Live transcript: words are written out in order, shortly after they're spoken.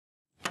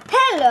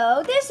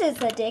Hello, this is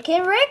the Dick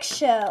and Rick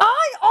Show.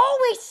 I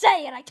always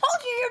say it. I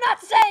told you you're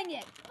not saying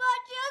it. But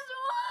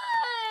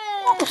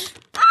just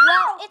one.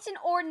 Well, it's an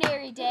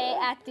ordinary day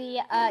at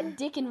the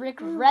Dick and Rick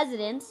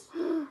residence.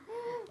 Did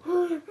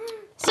you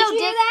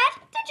hear that?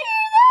 Did you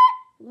hear that?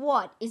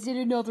 What? Is it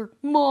another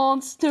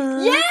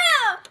monster?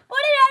 Yeah! But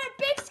it had a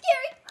big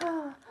scary...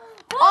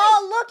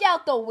 Oh, look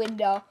out the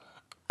window.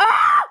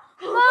 Ah!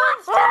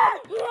 Monster!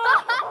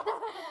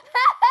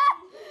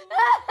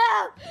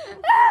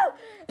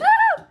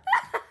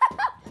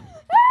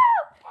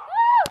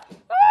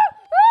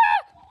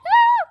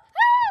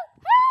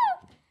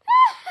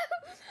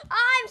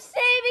 I'm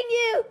saving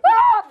you!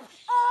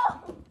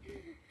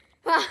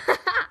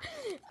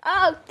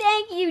 Oh,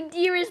 thank you,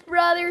 dearest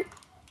brother.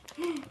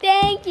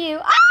 Thank you.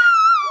 Ah!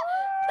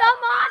 The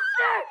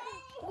monster!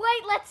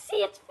 Wait, let's see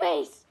its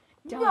face.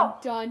 Dun,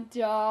 dun,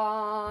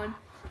 dun.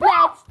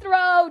 Let's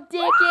throw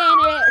Dick in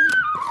it.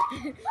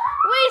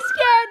 We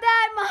scared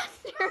that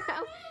monster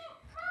out.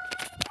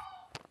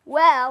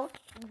 Well,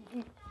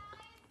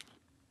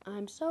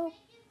 I'm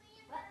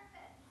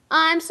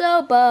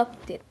so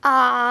buff that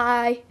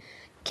I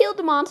killed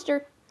the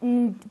monster.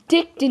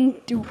 Dick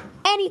didn't do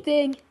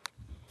anything.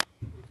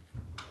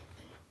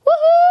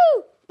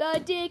 Woohoo! The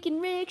Dick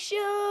and Rick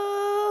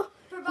Show.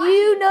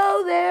 You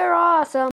know they're awesome.